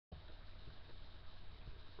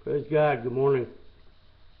Praise God. Good morning.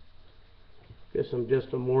 Guess I'm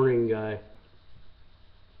just a morning guy.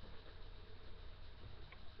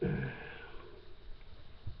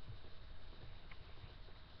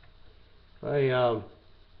 I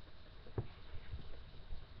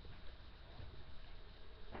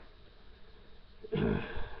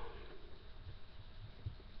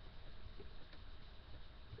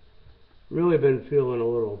really been feeling a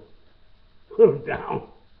little down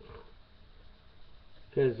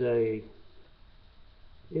because every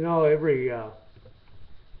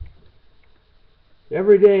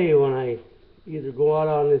day when I either go out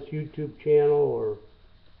on this YouTube channel or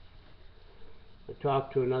I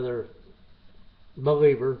talk to another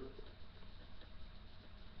believer,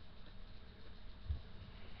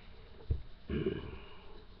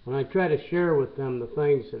 when I try to share with them the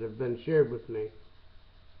things that have been shared with me,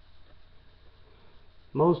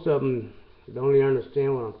 most of them don't even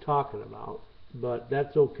understand what I'm talking about, but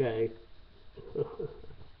that's okay.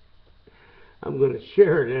 I'm going to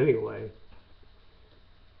share it anyway.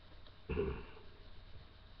 The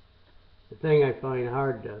thing I find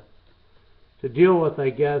hard to deal with, I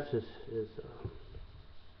guess, is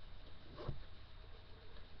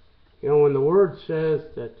when the Word says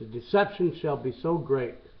that the deception shall be so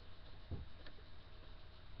great,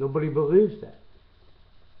 nobody believes that.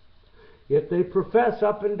 Yet they profess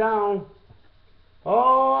up and down,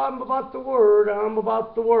 oh, I'm about the Word, I'm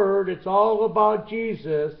about the Word, it's all about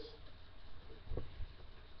Jesus.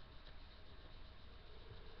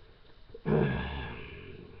 The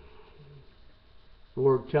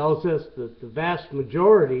Word tells us that the vast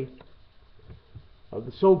majority of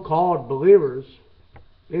the so-called believers,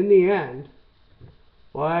 in the end,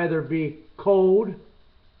 will either be cold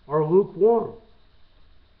or lukewarm.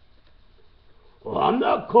 Well, I'm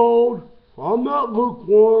not cold, I'm not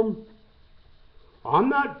lukewarm, I'm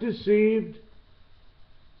not deceived.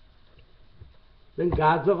 Then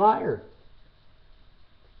God's a liar.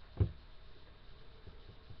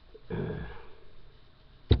 The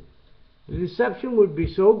deception would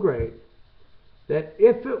be so great that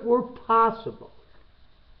if it were possible,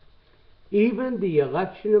 even the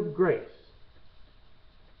election of grace,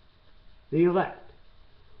 the elect,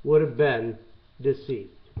 would have been deceived.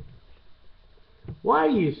 Why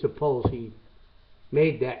do you suppose he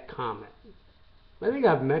made that comment? I think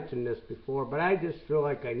I've mentioned this before, but I just feel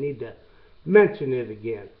like I need to mention it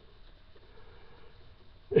again.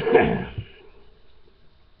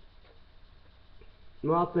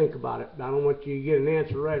 Well, think about it. I don't want you to get an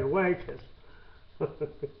answer right away, because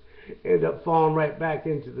end up falling right back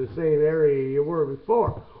into the same area you were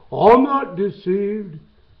before. I'm not deceived.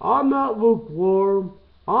 I'm not lukewarm.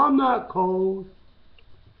 I'm not cold.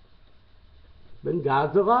 Then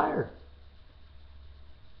God's a liar.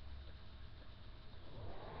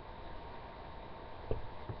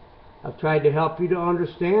 I've tried to help you to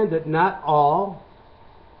understand that not all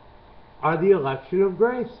are the election of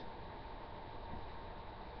grace.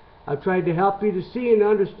 I've tried to help you to see and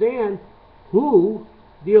understand who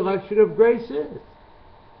the election of grace is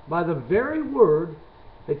by the very word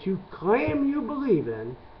that you claim you believe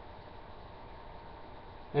in,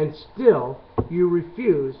 and still you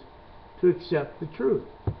refuse to accept the truth.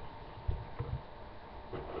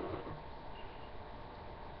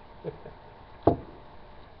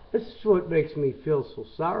 This is what makes me feel so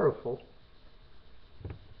sorrowful.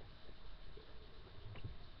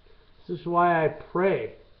 This is why I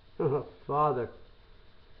pray. Oh, Father,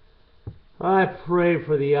 I pray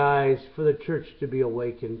for the eyes, for the church to be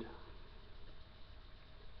awakened.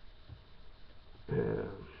 There's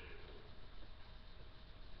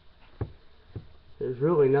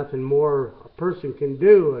really nothing more a person can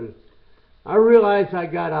do, and I realize I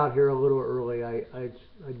got out here a little early. I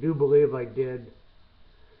do believe I did.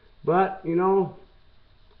 But,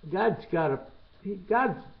 God's got a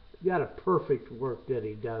perfect work that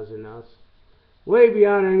He does in us. Way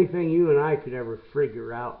beyond anything you and I could ever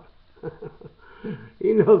figure out.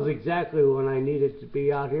 He knows exactly when I needed to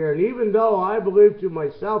be out here. And even though I believe to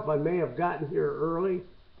myself I may have gotten here early,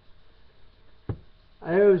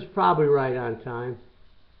 I was probably right on time.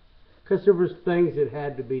 Because there was things that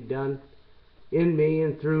had to be done in me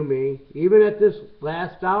and through me. Even at this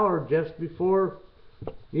last hour, just before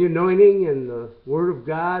the anointing and the Word of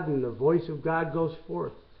God and the voice of God goes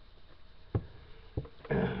forth.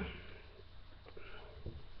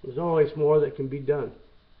 There's always more that can be done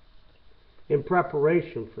in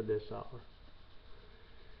preparation for this hour.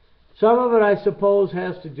 Some of it, I suppose,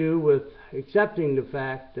 has to do with accepting the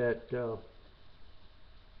fact that the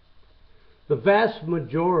vast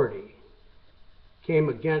majority came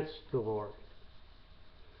against the Lord.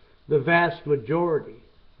 The vast majority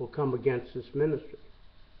will come against this ministry.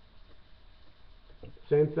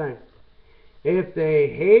 Same thing. If they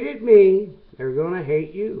hated me, they're going to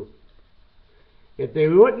hate you. If they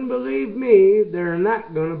wouldn't believe me, they're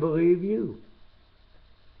not going to believe you.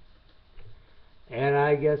 And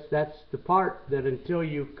I guess that's the part that until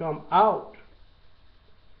you come out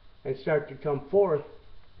and start to come forth,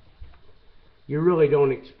 you really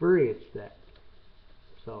don't experience that.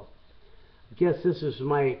 So, I guess this is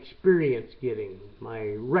my experience getting,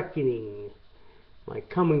 my reckoning, my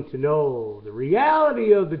coming to know the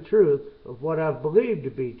reality of the truth of what I've believed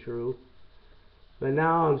to be true, but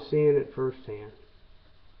now I'm seeing it firsthand.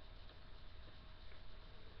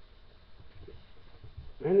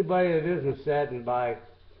 Anybody that isn't saddened by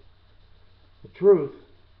the truth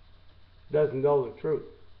doesn't know the truth.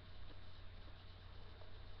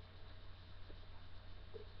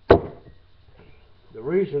 The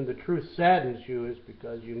reason the truth saddens you is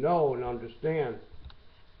because you know and understand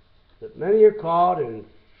that many are called and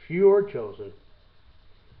few are chosen.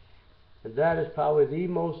 And that is probably the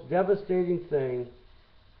most devastating thing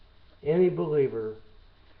any believer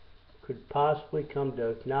could possibly come to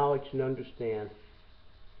acknowledge and understand.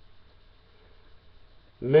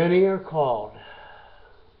 Many are called,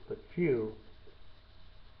 but few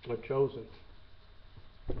are chosen.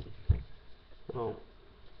 Oh.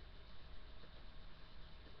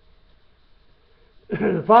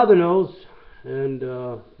 The Father knows, and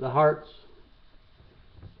the hearts.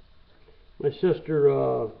 My sister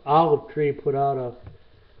Olive Tree put out a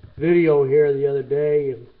video here the other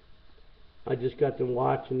day, and I just got them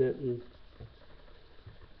watching it, and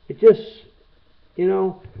it just, you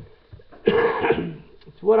know,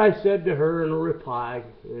 it's what I said to her in a reply,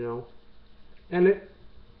 you know, and it,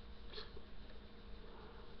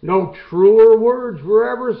 no truer words were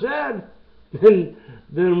ever said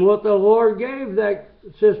than what the Lord gave that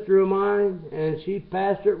sister of mine, and she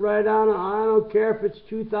passed it right on. I don't care if it's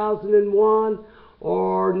 2001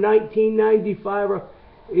 or 1995,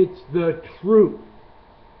 it's the truth.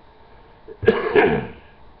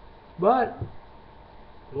 But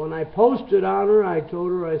when I posted on her, I told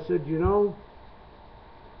her, I said, you know,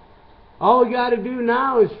 all we got to do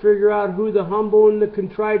now is figure out who the humble and the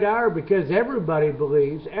contrite are, because everybody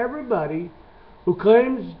believes, everybody who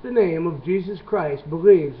claims the name of Jesus Christ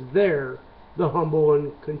believes they're the humble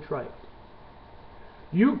and contrite.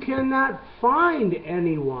 You cannot find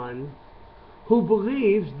anyone who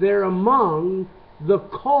believes they're among the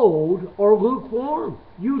cold or lukewarm.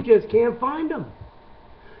 You just can't find them.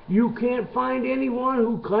 You can't find anyone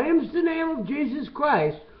who claims the name of Jesus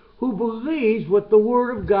Christ who believes what the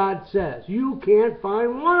Word of God says. You can't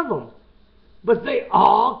find one of them. But they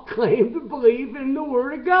all claim to believe in the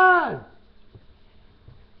Word of God.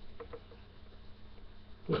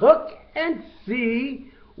 Look and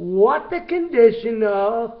see what the condition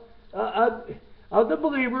of the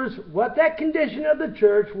believers, what that condition of the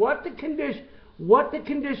church, what the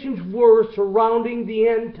conditions were surrounding the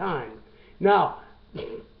end time. Now,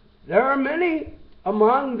 there are many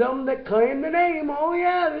among them that claim the name. Oh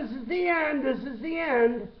yeah, this is the end. This is the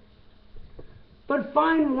end. But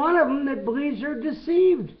find one of them that believes they're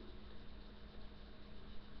deceived.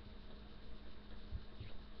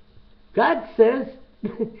 God says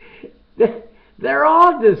they're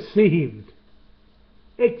all deceived,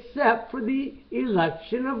 except for the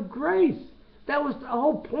election of grace. That was the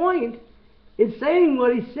whole point in saying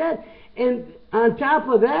what he said. And on top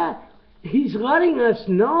of that, he's letting us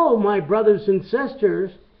know, my brothers and sisters,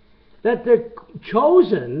 that the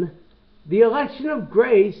chosen, the election of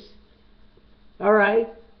grace, all right,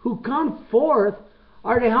 who come forth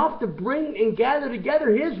are to help to bring and gather together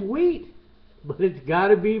his wheat. But it's got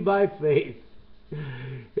to be by faith.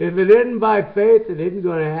 If it isn't by faith, it isn't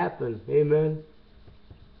going to happen. Amen.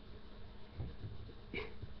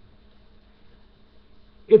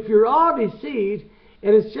 If you're all deceived,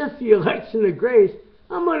 and it's just the election of grace,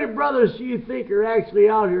 how many brothers do you think are actually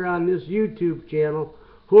out here on this YouTube channel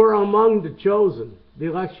who are among the chosen, the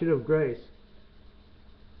election of grace?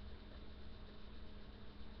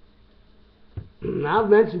 I've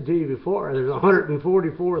mentioned to you before, there's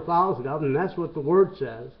 144,000 of them, and that's what the Word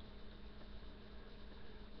says.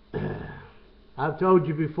 I've told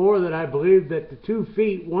you before that I believe that the 2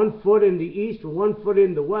 feet, 1 foot in the east and 1 foot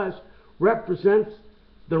in the west, represents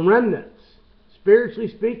the remnants, spiritually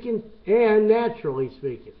speaking and naturally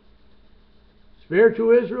speaking.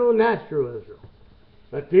 Spiritual Israel and natural Israel.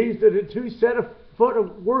 But these are the 2 set of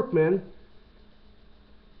workmen,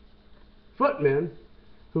 footmen,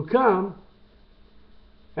 who come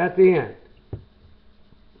at the end.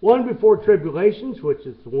 One before tribulations, which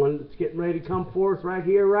is the one that's getting ready to come forth right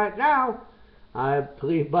here, right now. I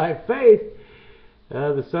believe by faith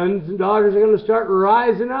The sons and daughters are going to start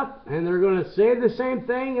rising up, and they're going to say the same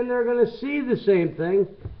thing, and they're going to see the same thing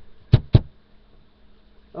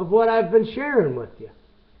of what I've been sharing with you.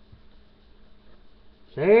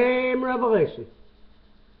 Same revelation.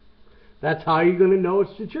 That's how you're going to know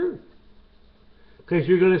it's the truth. Because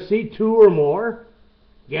you're going to see two or more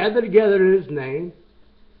gathered together in His name,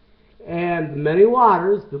 and many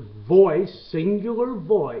waters, the voice, singular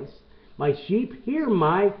voice, my sheep hear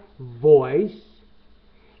my voice,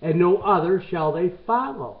 and no other shall they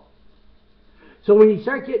follow. So when you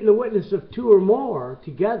start getting the witness of two or more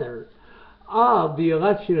together of the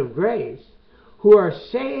election of grace, who are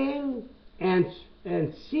saying and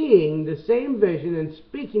seeing the same vision and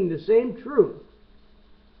speaking the same truth,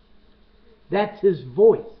 that's His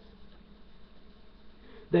voice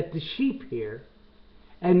that the sheep hear,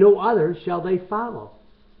 and no other shall they follow.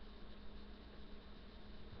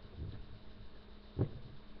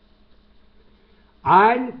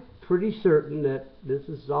 I'm pretty certain that this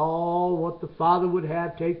is all what the Father would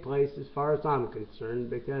have take place as far as I'm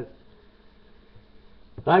concerned, because,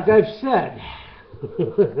 like I've said,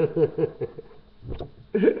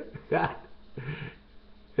 God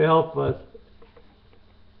help us.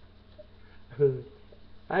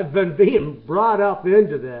 I've been being brought up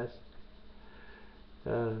into this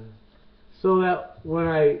so that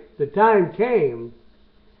when the time came,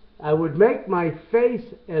 I would make my face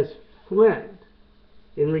as flint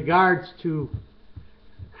in regards to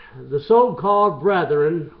the so-called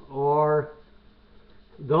brethren, or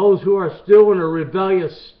those who are still in a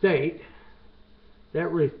rebellious state that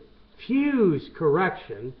refuse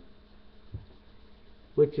correction,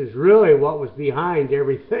 which is really what was behind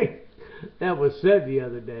everything that was said the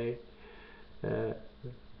other day.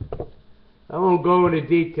 I won't go into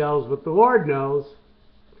details, but the Lord knows.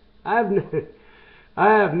 I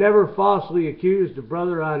have never falsely accused a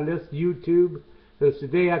brother on this YouTube since the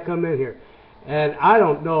day I come in here. And I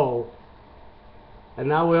don't know. And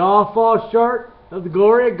now we all fall short of the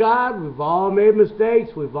glory of God. We've all made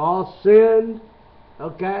mistakes. We've all sinned.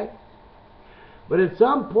 Okay? But at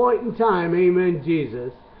some point in time, amen,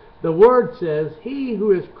 Jesus, the Word says, He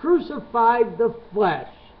who has crucified the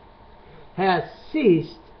flesh has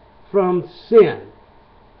ceased from sin.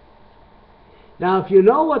 Now, if you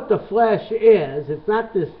know what the flesh is, it's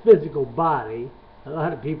not this physical body. A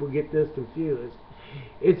lot of people get this confused.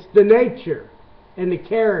 It's the nature and the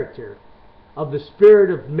character of the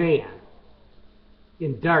spirit of man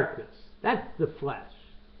in darkness. That's the flesh.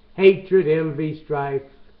 Hatred, envy, strife.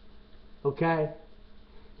 Okay?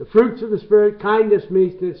 The fruits of the Spirit: kindness,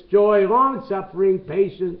 meekness, joy, long-suffering,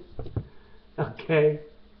 patience. Okay?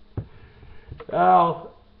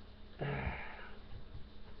 Oh,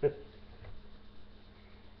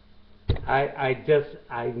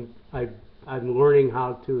 I'm learning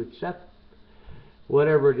how to accept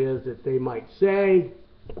whatever it is that they might say,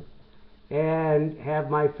 and have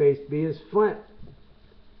my face be as flint.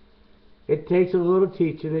 It takes a little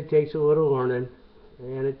teaching, it takes a little learning,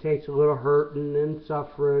 and it takes a little hurting and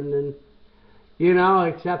suffering, and,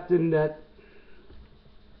 accepting that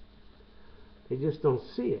they just don't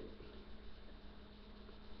see it.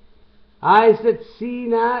 Eyes that see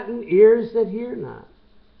not, and ears that hear not.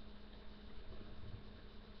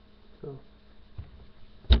 So,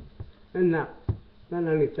 and not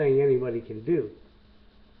anything anybody can do.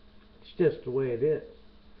 It's just the way it is.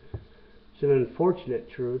 It's an unfortunate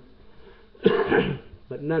truth,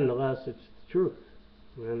 but nonetheless, it's the truth.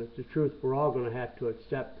 And it's the truth we're all going to have to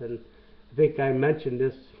accept. And I think I mentioned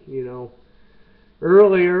this,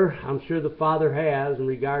 earlier. I'm sure the Father has, in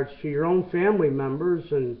regards to your own family members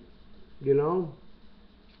and,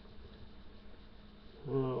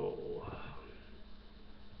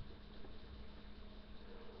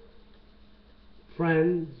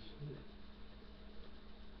 friends.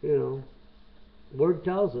 Word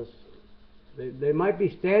tells us they might be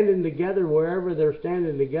standing together wherever they're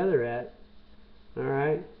standing together at. All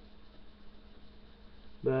right?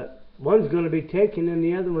 But one's going to be taken and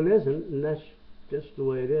the other one isn't, and that's just the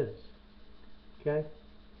way it is. Okay?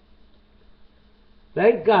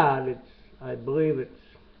 Thank God I believe it's,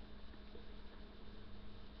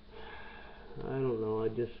 I don't know,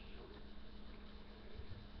 this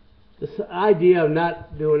idea of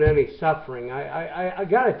not doing any suffering, I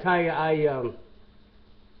got to tell you,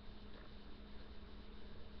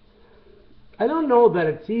 I don't know that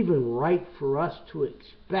it's even right for us to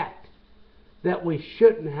expect that we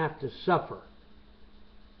shouldn't have to suffer.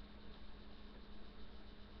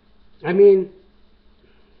 I mean,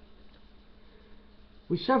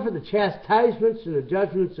 we suffer the chastisements and the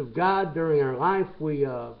judgments of God during our life. We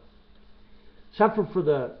suffer for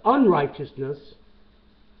the unrighteousness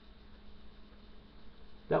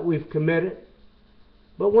that we've committed.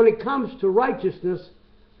 But when it comes to righteousness,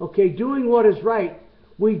 okay, doing what is right,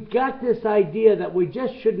 we've got this idea that we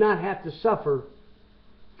just should not have to suffer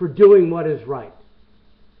for doing what is right.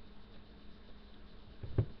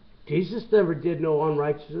 Jesus never did no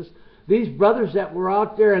unrighteousness. These brothers that were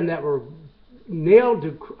out there and that were nailed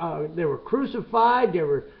to, they were crucified,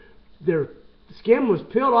 their skin was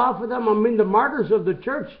peeled off of them. I mean, the martyrs of the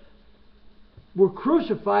church were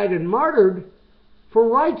crucified and martyred for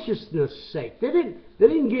righteousness' sake. They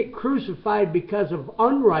didn't get crucified because of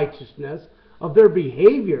unrighteousness, of their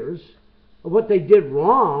behaviors, of what they did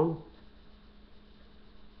wrong.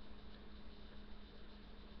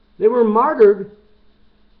 They were martyred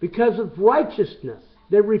because of righteousness.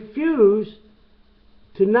 They refused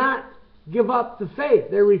to not give up the faith.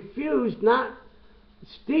 They refused not.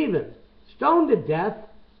 Stephen, stoned to death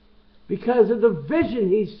because of the vision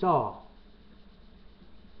he saw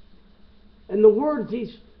and the words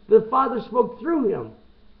the Father spoke through him.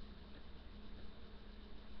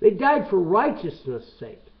 They died for righteousness'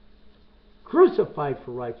 sake, crucified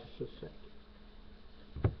for righteousness' sake.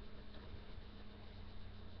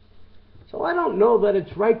 So I don't know that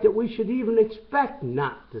it's right that we should even expect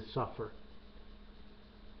not to suffer.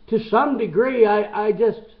 To some degree, I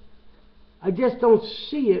just don't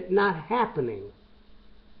see it not happening.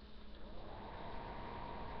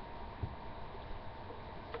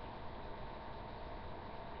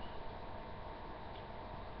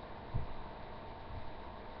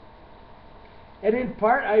 And in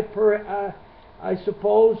part, I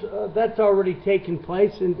suppose that's already taken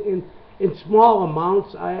place in small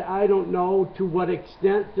amounts. I don't know to what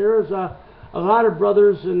extent. There's a lot of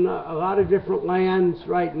brothers in a lot of different lands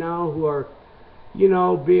right now who are,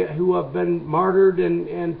 who have been martyred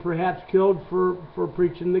and perhaps killed for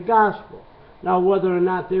preaching the gospel. Now, whether or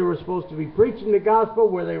not they were supposed to be preaching the gospel,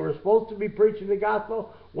 where they were supposed to be preaching the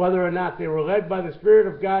gospel, whether or not they were led by the Spirit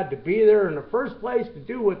of God to be there in the first place to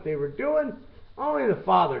do what they were doing, only the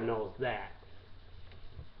Father knows that.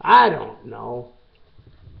 I don't know.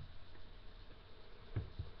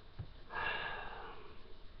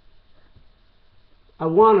 I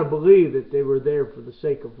want to believe that they were there for the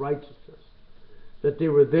sake of righteousness, that they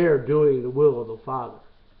were there doing the will of the Father.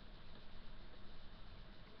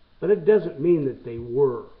 But it doesn't mean that they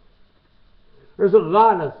were. There's a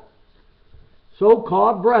lot of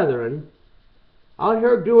so-called brethren out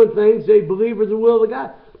here doing things they believe are the will of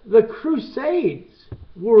God. The Crusades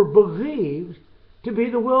were believed to be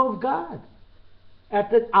the will of God at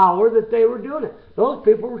the hour that they were doing it. Those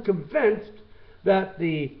people were convinced that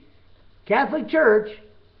the Catholic Church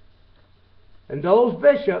and those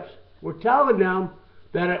bishops were telling them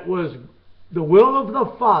that it was the will of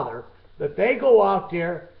the Father that they go out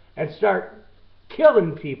there and start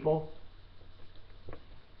killing people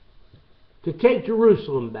to take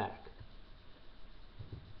Jerusalem back.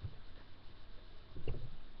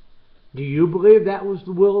 Do you believe that was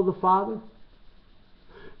the will of the Father?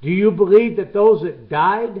 Do you believe that those that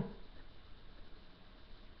died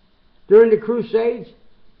during the Crusades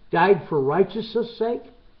died for righteousness' sake?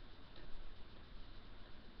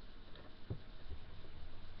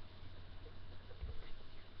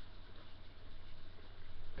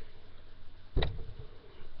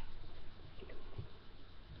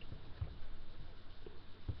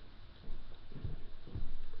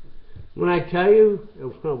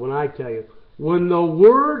 When the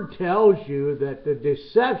Word tells you that the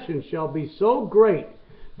deception shall be so great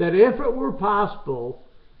that if it were possible,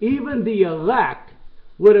 even the elect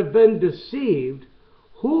would have been deceived,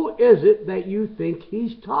 who is it that you think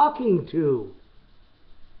he's talking to?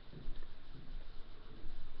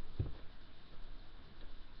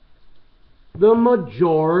 The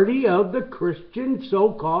majority of the Christian,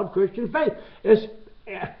 so-called Christian faith. It's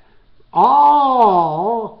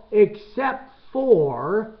all except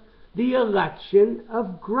for the election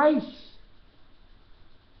of grace.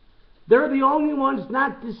 They're the only ones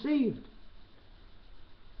not deceived.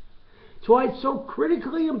 That's why it's so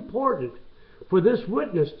critically important for this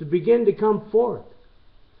witness to begin to come forth,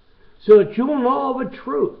 so that you'll know of a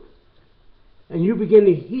truth and you begin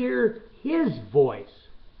to hear his voice.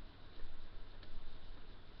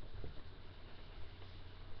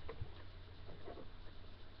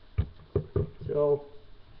 So,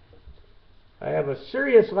 I have a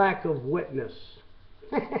serious lack of witness.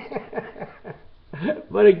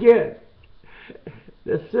 But again,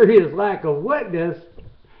 the serious lack of witness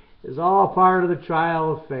is all part of the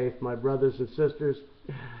trial of faith, my brothers and sisters.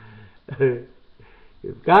 If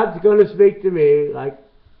God's going to speak to me like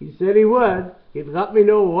He said He would, He'd let me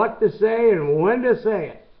know what to say and when to say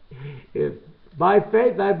it. If by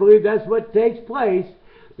faith I believe that's what takes place,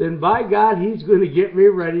 then by God, He's going to get me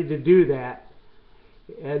ready to do that.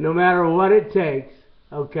 And no matter what it takes,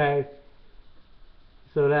 okay,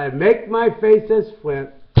 so that I make my face as flint,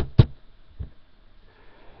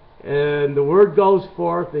 and the word goes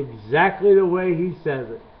forth exactly the way He says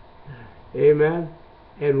it. Amen?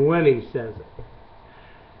 And when He says it.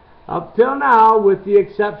 Up till now, with the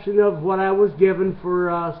exception of what I was given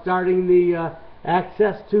for starting the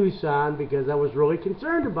Access Tucson, because I was really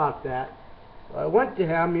concerned about that. So I went to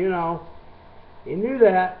him, you know. He knew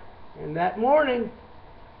that. And that morning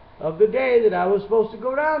of the day that I was supposed to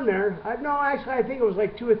go down there, actually I think it was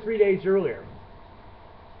like 2 or 3 days earlier,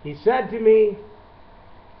 he said to me,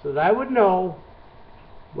 so that I would know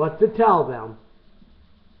what to tell them,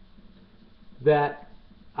 that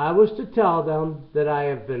I was to tell them that I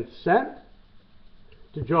have been sent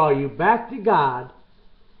to draw you back to God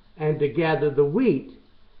and to gather the wheat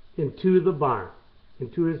into the barn,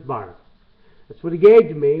 into His barn. That's what He gave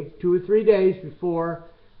to me 2 or 3 days before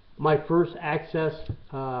my first Access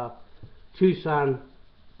Tucson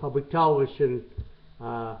public television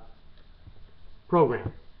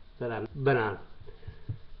program that I've been on.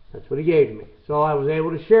 That's what He gave to me. So I was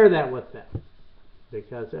able to share that with them,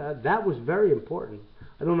 because that was very important.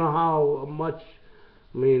 I don't know how much,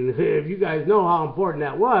 if you guys know how important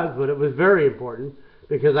that was, but it was very important,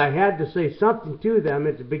 because I had to say something to them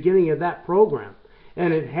at the beginning of that program.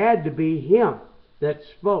 And it had to be Him that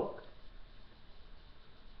spoke.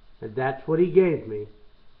 And that's what He gave me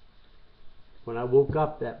when I woke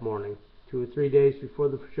up that morning, 2 or 3 days before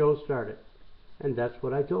the show started. And that's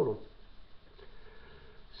what I told him.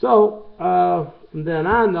 So, from then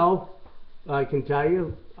on, though, I can tell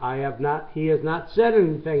you, He has not said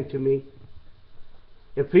anything to me.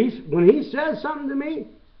 When He says something to me,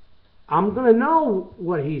 I'm going to know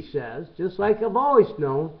what He says, just like I've always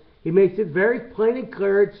known. He makes it very plain and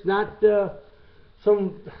clear. It's not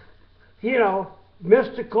some,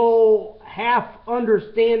 mystical half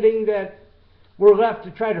understanding that we're left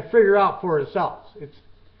to try to figure out for ourselves.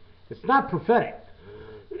 It's not prophetic.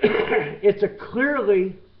 It's a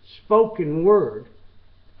clearly spoken word,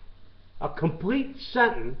 a complete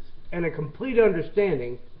sentence, and a complete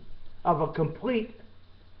understanding of a complete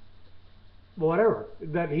whatever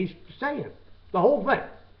that He's saying. The whole thing.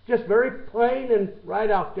 Just very plain and right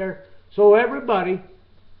out there, so everybody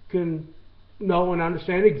can know and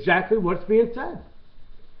understand exactly what's being said.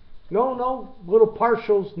 No little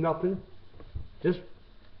partials, nothing.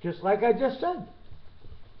 Just like I just said.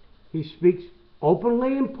 He speaks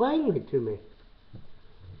openly and plainly to me.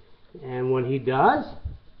 And when He does,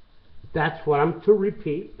 that's what I'm to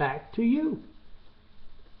repeat back to you.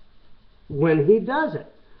 When He does it.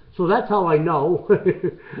 So that's how I know.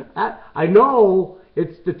 I know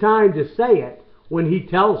it's the time to say it when He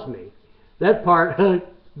tells me. That part,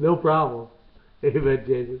 no problem. Amen,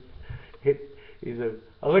 Jesus.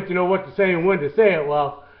 I'll let you know what to say and when to say it.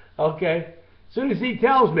 Well, okay. As soon as He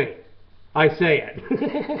tells me, I say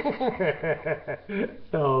it.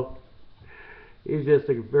 So, He's just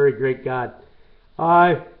a very great God.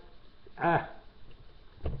 I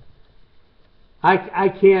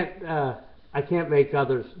can't make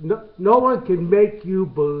others. No one can make you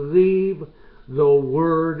believe the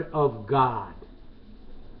Word of God.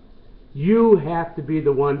 You have to be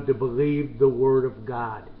the one to believe the Word of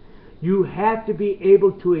God. You have to be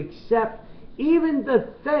able to accept even the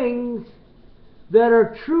things that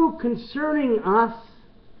are true concerning us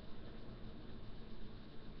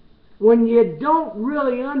when you don't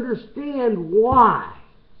really understand why.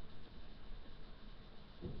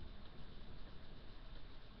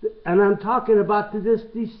 And I'm talking about this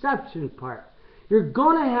deception part. You're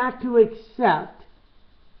going to have to accept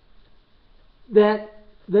that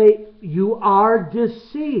you are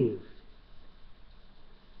deceived.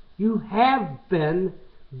 You have been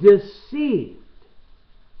deceived.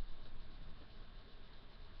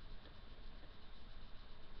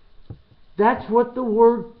 That's what the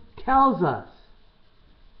Word tells us.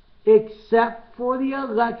 Except for the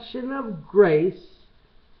election of grace,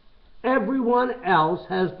 everyone else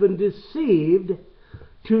has been deceived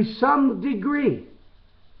to some degree.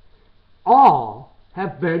 All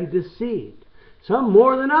have been deceived. Some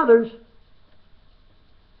more than others,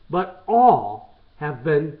 but all have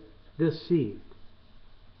been deceived.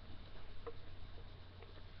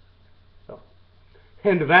 So,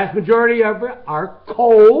 and the vast majority of it are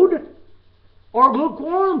cold or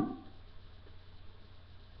lukewarm.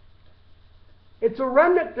 It's a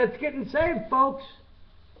remnant that's getting saved, folks.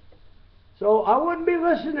 So I wouldn't be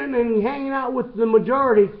listening and hanging out with the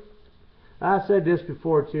majority. I said this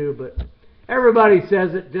before too, but everybody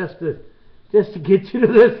says it just to get you to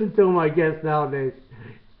listen to them, I guess, nowadays.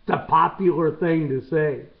 the popular thing to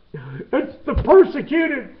say. It's the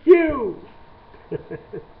persecuted few.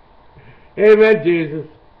 Amen, Jesus.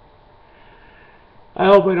 I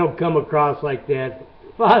hope I don't come across like that.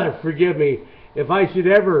 Father, forgive me if I should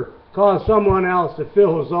ever cause someone else to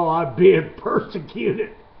feel as though I'm being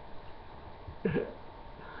persecuted.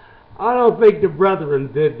 I don't think the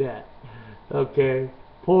brethren did that. Okay.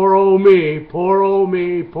 Poor old me, poor old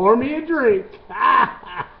me, pour me a drink.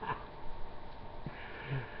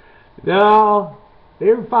 No, they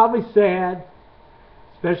were probably sad,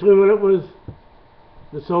 especially when it was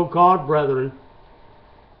the so-called brethren.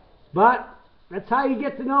 But that's how you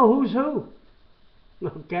get to know who's who.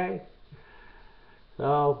 Okay?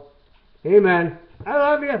 So, amen. I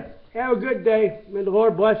love you. Have a good day. May the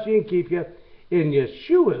Lord bless you and keep you in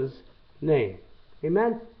Yeshua's name.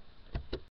 Amen.